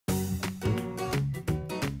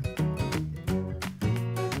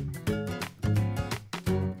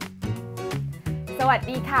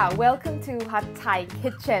Sawadee ka! Welcome to Hot Thai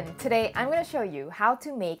Kitchen. Today I'm going to show you how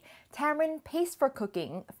to make tamarind paste for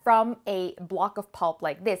cooking from a block of pulp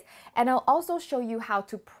like this. And I'll also show you how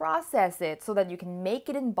to process it so that you can make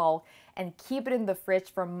it in bulk and keep it in the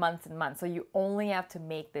fridge for months and months. So you only have to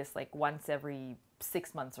make this like once every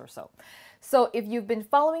 6 months or so. So if you've been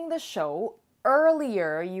following the show,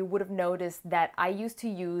 earlier, you would have noticed that I used to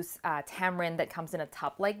use tamarind that comes in a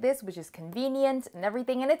tub like this, which is convenient and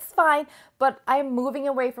everything, and it's fine, but I'm moving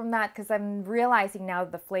away from that because I'm realizing now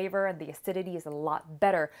that the flavor and the acidity is a lot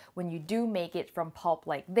better when you do make it from pulp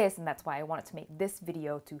like this, and that's why I wanted to make this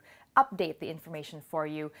video to update the information for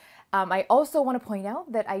you. I also want to point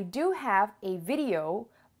out that I do have a video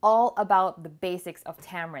all about the basics of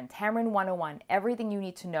tamarind, Tamarind 101, everything you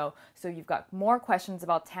need to know. So if you've got more questions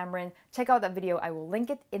about tamarind, check out that video. I will link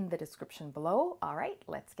it in the description below. All right,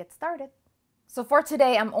 let's get started. So for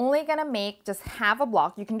today, I'm only gonna make just half a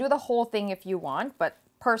block. You can do the whole thing if you want, but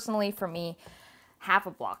personally for me, half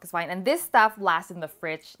a block is fine. And this stuff lasts in the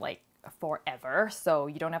fridge like forever, so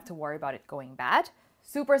you don't have to worry about it going bad.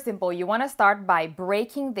 Super simple. You wanna start by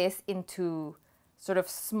breaking this into sort of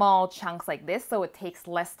small chunks like this, so it takes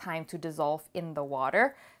less time to dissolve in the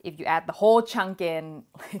water. If you add the whole chunk in,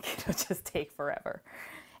 like, it'll just take forever.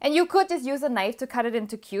 And you could just use a knife to cut it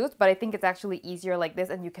into cubes, but I think it's actually easier like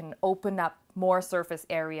this, and you can open up more surface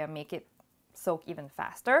area, make it soak even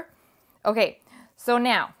faster. Okay, so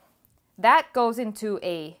now that goes into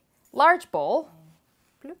a large bowl.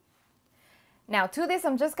 Now to this,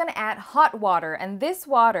 I'm just gonna add hot water, and this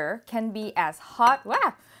water can be as hot,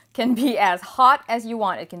 as you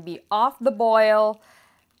want. It can be off the boil,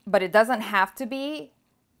 but it doesn't have to be.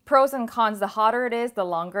 Pros and cons, the hotter it is, the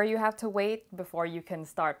longer you have to wait before you can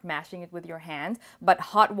start mashing it with your hand. But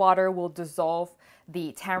hot water will dissolve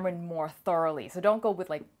the tamarind more thoroughly. So don't go with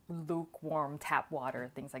like lukewarm tap water,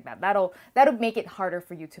 things like that. That'll make it harder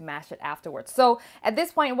for you to mash it afterwards. So at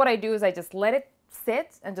this point, what I do is I just let it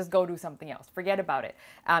sit and just go do something else. Forget about it.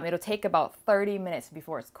 It'll take about 30 minutes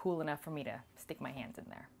before it's cool enough for me to stick my hands in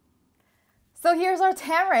there. So here's our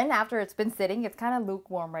tamarind after it's been sitting. It's kind of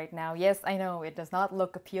lukewarm right now. Yes, I know it does not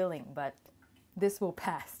look appealing, but this will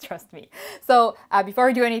pass, trust me. So before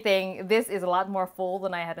we do anything, this is a lot more full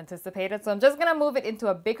than I had anticipated. So I'm just gonna move it into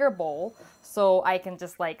a bigger bowl so I can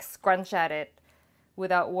just like scrunch at it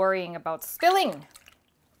without worrying about spilling.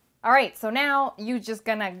 All right, so now you're just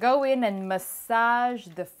gonna go in and massage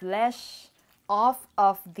the flesh off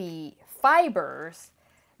of the fibers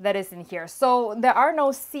that is in here. So there are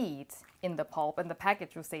no seeds in the pulp, and the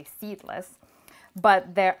package will say seedless,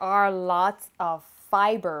 but there are lots of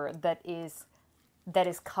fiber that is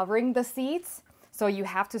covering the seeds, so you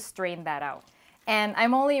have to strain that out. And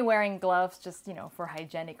I'm only wearing gloves just, you know, for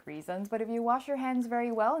hygienic reasons, but if you wash your hands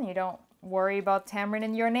very well and you don't worry about tamarind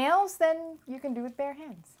in your nails, then you can do it bare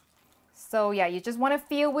hands. So yeah, you just want to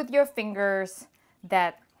feel with your fingers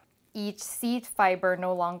that each seed fiber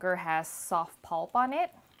no longer has soft pulp on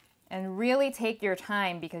it. And really take your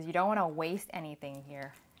time because you don't want to waste anything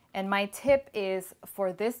here. And my tip is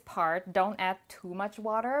for this part, don't add too much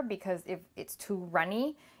water because if it's too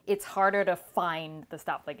runny, it's harder to find the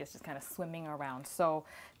stuff. Like it's just kind of swimming around. So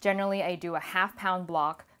generally I do a ½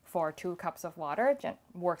 block for 2 cups of water. It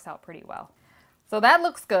works out pretty well. So that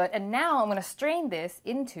looks good. And now I'm going to strain this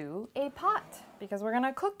into a pot because we're going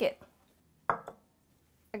to cook it.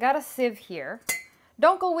 I got a sieve here.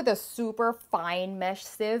 Don't go with a super fine mesh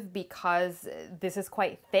sieve because this is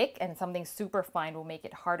quite thick and something super fine will make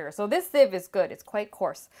it harder. So this sieve is good. It's quite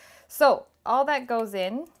coarse. So all that goes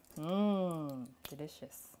in.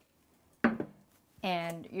 Delicious.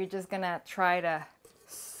 And you're just going to try to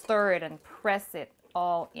stir it and press it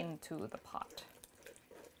all into the pot.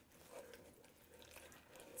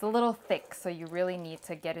 It's a little thick, so you really need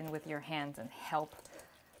to get in with your hands and help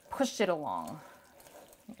push it along.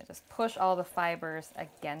 Just push all the fibers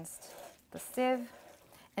against the sieve.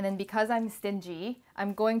 And then because I'm stingy,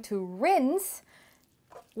 I'm going to rinse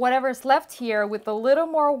whatever's left here with a little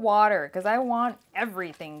more water because I want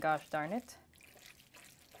everything, gosh darn it.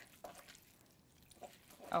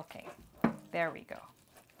 Okay, there we go.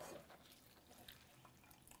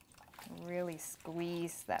 Really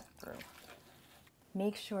squeeze that through.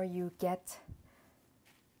 Make sure you get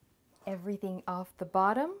everything off the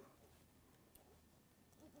bottom.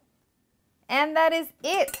 And that is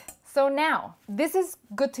it. So now, this is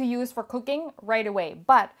good to use for cooking right away,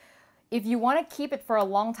 but if you want to keep it for a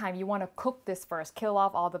long time, you want to cook this first, kill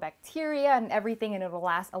off all the bacteria and everything, and it'll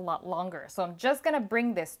last a lot longer. So I'm just going to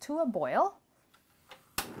bring this to a boil.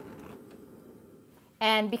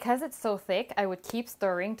 And because it's so thick, I would keep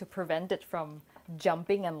stirring to prevent it from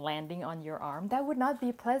jumping and landing on your arm. That would not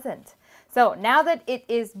be pleasant. So now that it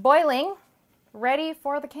is boiling, ready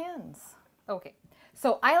for the cans. Okay,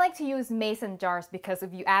 so I like to use mason jars because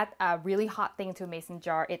if you add a really hot thing to a mason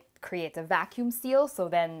jar, it creates a vacuum seal, so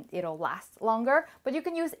then it'll last longer. But you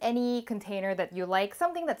can use any container that you like,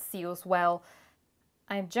 something that seals well.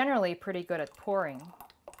 I'm generally pretty good at pouring,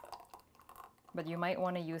 but you might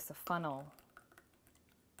want to use a funnel.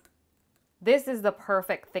 This is the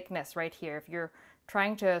perfect thickness right here if you're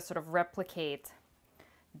trying to sort of replicate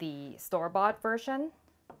the store-bought version.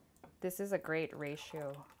 This is a great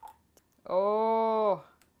ratio. Oh,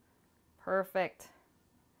 perfect.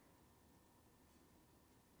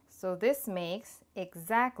 So this makes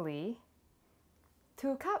exactly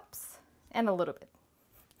 2 cups and a little bit.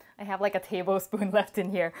 I have like a tablespoon left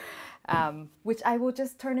in here, which I will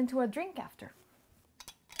just turn into a drink after.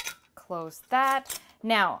 Close that.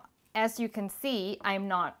 Now, as you can see, I'm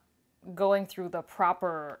not going through the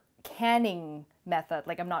proper canning method.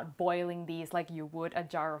 Like I'm not boiling these like you would a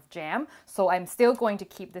jar of jam. So I'm still going to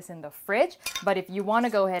keep this in the fridge. But if you want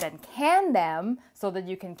to go ahead and can them so that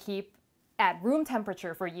you can keep at room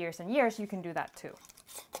temperature for years and years, you can do that too.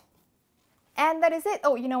 And that is it.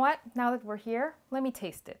 Oh, you know what? Now that we're here, let me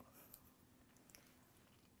taste it.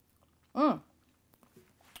 Ooh,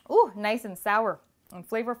 nice and sour and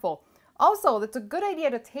flavorful. Also, that's a good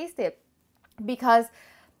idea to taste it because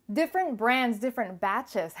different brands, different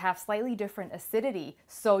batches have slightly different acidity.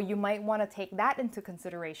 So you might want to take that into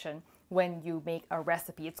consideration when you make a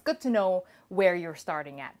recipe. It's good to know where you're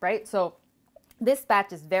starting at, right? So this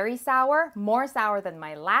batch is very sour, more sour than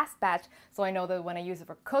my last batch. So I know that when I use it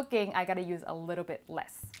for cooking, I got to use a little bit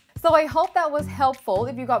less. So I hope that was helpful.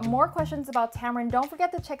 If you got more questions about tamarind, don't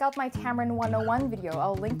forget to check out my Tamarind 101 video.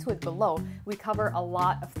 I'll link to it below. We cover a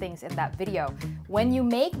lot of things in that video. When you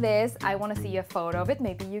make this, I want to see a photo of it.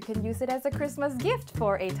 Maybe you can use it as a Christmas gift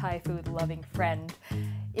for a Thai food loving friend.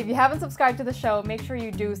 If you haven't subscribed to the show, make sure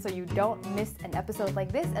you do so you don't miss an episode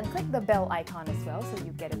like this, and click the bell icon as well so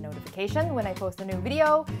you get a notification when I post a new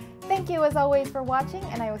video. Thank you as always for watching,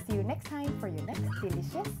 and I will see you next time for your next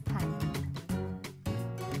delicious time.